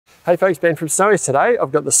Hey folks, Ben from Sawyer. Today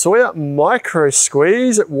I've got the Sawyer Micro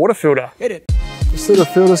Squeeze water filter. Hit it. This little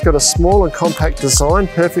filter's got a small and compact design,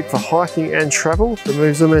 perfect for hiking and travel.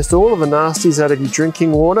 Removes almost all of the nasties out of your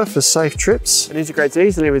drinking water for safe trips. It integrates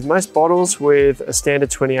easily with most bottles with a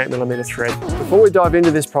standard 28mm thread. Before we dive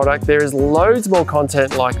into this product, there is loads more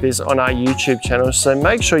content like this on our YouTube channel, so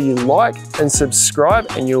make sure you like and subscribe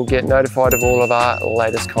and you'll get notified of all of our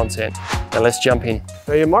latest content. Now let's jump in.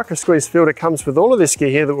 Now your Micro Squeeze filter comes with all of this gear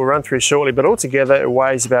here that we'll run through shortly, but altogether it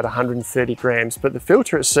weighs about 130 grams. But the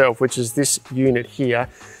filter itself, which is this unit here,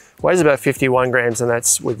 weighs about 51 grams, and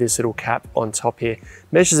that's with this little cap on top here.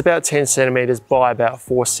 Measures about 10 centimeters by about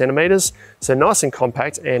 4 centimeters. So nice and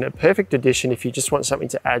compact, and a perfect addition if you just want something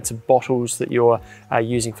to add to bottles that you're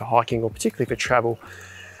using for hiking or particularly for travel.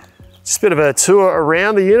 Just a bit of a tour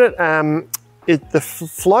around the unit. The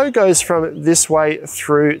flow goes from this way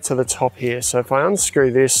through to the top here. So if I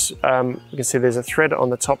unscrew this, you can see there's a thread on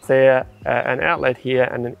the top there, an outlet here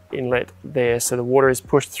and an inlet there. So the water is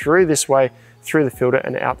pushed through this way, through the filter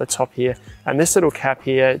and out the top here. And this little cap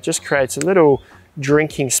here just creates a little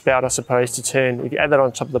drinking spout, I suppose, to turn. If you add that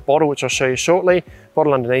on top of the bottle, which I'll show you shortly,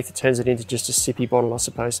 bottle underneath, it turns it into just a sippy bottle, I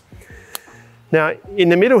suppose. Now, in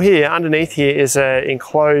the middle here, underneath here is a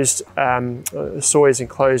enclosed, Sawyer's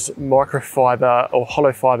enclosed microfiber or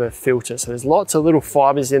hollow fiber filter. So there's lots of little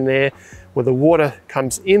fibers in there where the water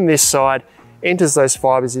comes in this side, enters those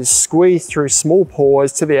fibers, is squeezed through small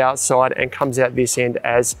pores to the outside and comes out this end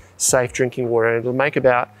as safe drinking water. And it'll make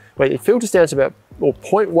about, well, it filters down to about, or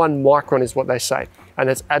 0.1 micron is what they say. And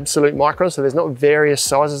that's absolute microns, so there's not various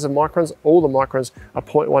sizes of microns. All the microns are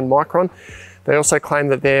 0.1 micron. They also claim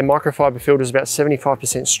that their microfiber filter is about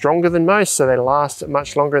 75% stronger than most, so they last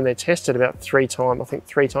much longer, and they're tested about 3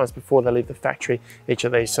 times before they leave the factory, each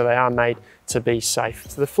of these, so they are made to be safe.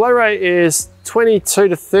 So the flow rate is 22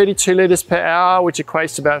 to 32 litres per hour, which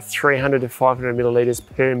equates to about 300 to 500 millilitres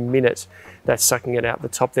per minute. That's sucking it out the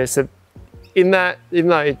top there. So in that, even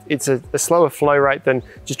though it's a slower flow rate than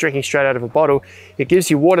just drinking straight out of a bottle, it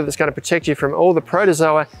gives you water that's going to protect you from all the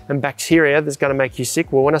protozoa and bacteria that's going to make you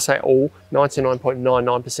sick. Well, when I say all,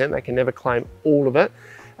 99.99%, they can never claim all of it,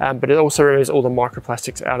 but it also removes all the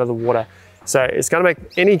microplastics out of the water. So it's going to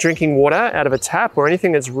make any drinking water out of a tap or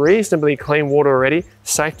anything that's reasonably clean water already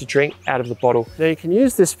safe to drink out of the bottle. Now you can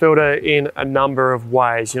use this filter in a number of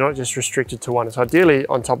ways. You're not just restricted to one. So ideally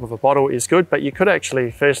on top of a bottle is good, but you could actually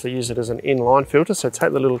firstly use it as an inline filter. So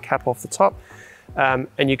take the little cap off the top, and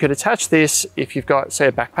you could attach this if you've got, say,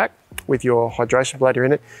 a backpack with your hydration bladder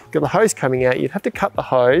in it. You've got the hose coming out. You'd have to cut the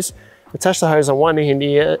hose, attach the hose on one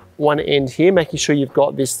end here, making sure you've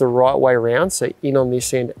got this the right way around. So in on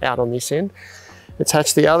this end, out on this end.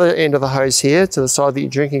 Attach the other end of the hose here to the side that you're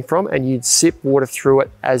drinking from, and you'd sip water through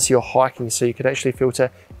it as you're hiking. So you could actually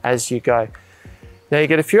filter as you go. Now you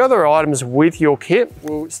get a few other items with your kit.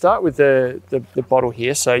 We'll start with the bottle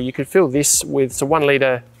here. So you could fill this with, it's a 1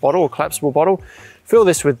 litre bottle or collapsible bottle. Fill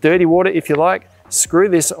this with dirty water if you like. Screw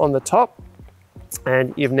this on the top,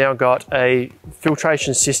 and you've now got a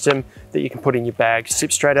filtration system that you can put in your bag.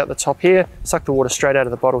 Sip straight out the top here, suck the water straight out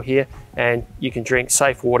of the bottle here, and you can drink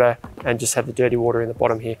safe water and just have the dirty water in the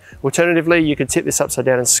bottom here. Alternatively, you could tip this upside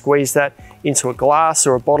down and squeeze that into a glass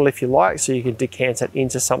or a bottle if you like, so you can decant it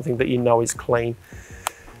into something that you know is clean.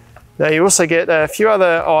 Now you also get a few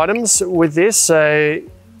other items with this. So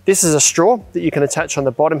this is a straw that you can attach on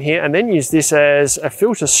the bottom here, and then use this as a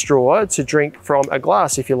filter straw to drink from a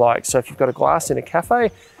glass if you like. So if you've got a glass in a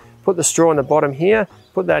cafe, put the straw on the bottom here,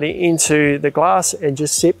 put that into the glass and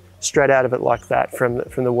just sip straight out of it like that from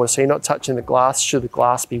the water. So you're not touching the glass should the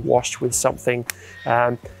glass be washed with something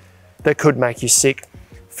that could make you sick.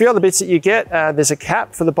 A few other bits that you get, there's a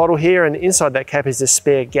cap for the bottle here, and inside that cap is a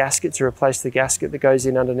spare gasket to replace the gasket that goes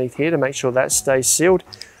in underneath here to make sure that stays sealed.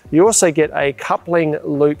 You also get a coupling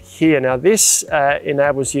loop here. Now this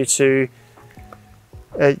enables you to,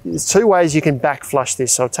 there's 2 ways you can back flush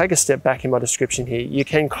this. So I'll take a step back in my description here. You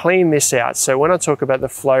can clean this out. So when I talk about the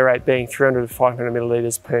flow rate being 300 to 500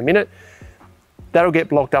 millilitres per minute, that'll get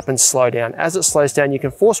blocked up and slow down. As it slows down, you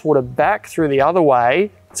can force water back through the other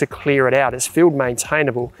way to clear it out. It's field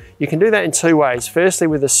maintainable. You can do that in 2 ways. Firstly,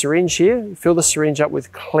 with a syringe here, fill the syringe up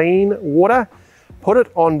with clean water, put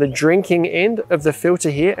it on the drinking end of the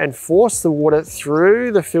filter here and force the water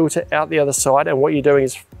through the filter out the other side. And what you're doing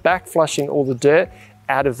is back flushing all the dirt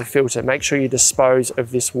out of the filter. Make sure you dispose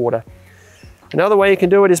of this water. Another way you can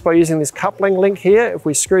do it is by using this coupling link here. If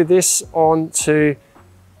we screw this onto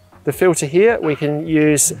the filter here, we can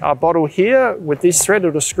use our bottle here with this thread.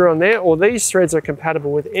 It'll screw on there, or these threads are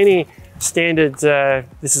compatible with any standard,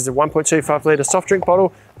 this is a 1.25 litre soft drink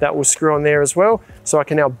bottle, that will screw on there as well. So I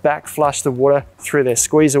can now back flush the water through there,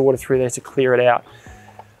 squeeze the water through there to clear it out.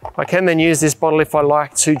 I can then use this bottle if I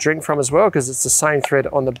like to drink from as well, because it's the same thread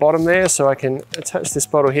on the bottom there. So I can attach this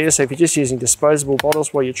bottle here. So if you're just using disposable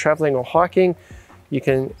bottles while you're traveling or hiking, you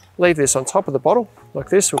can leave this on top of the bottle like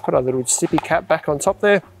this. We'll put our little sippy cap back on top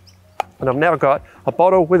there. And I've now got a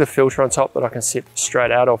bottle with a filter on top that I can sip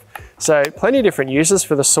straight out of. So plenty of different uses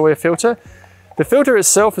for the Sawyer filter. The filter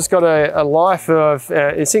itself has got a life of,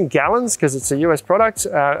 it's in gallons because it's a US product,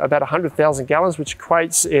 about 100,000 gallons, which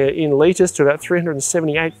equates in litres to about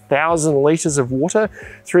 378,000 litres of water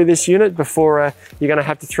through this unit before you're going to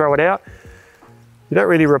have to throw it out. You don't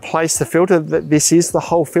really replace the filter. This is the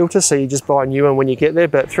whole filter, so you just buy a new one when you get there,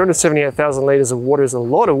 but 378,000 litres of water is a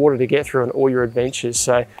lot of water to get through on all your adventures,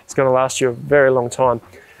 so it's going to last you a very long time.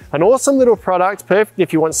 An awesome little product, perfect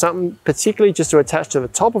if you want something particularly just to attach to the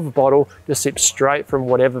top of a bottle, just sip straight from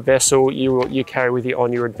whatever vessel you carry with you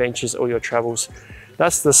on your adventures or your travels.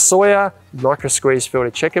 That's the Sawyer Micro Squeeze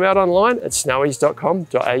filter. Check them out online at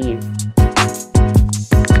snowies.com.au.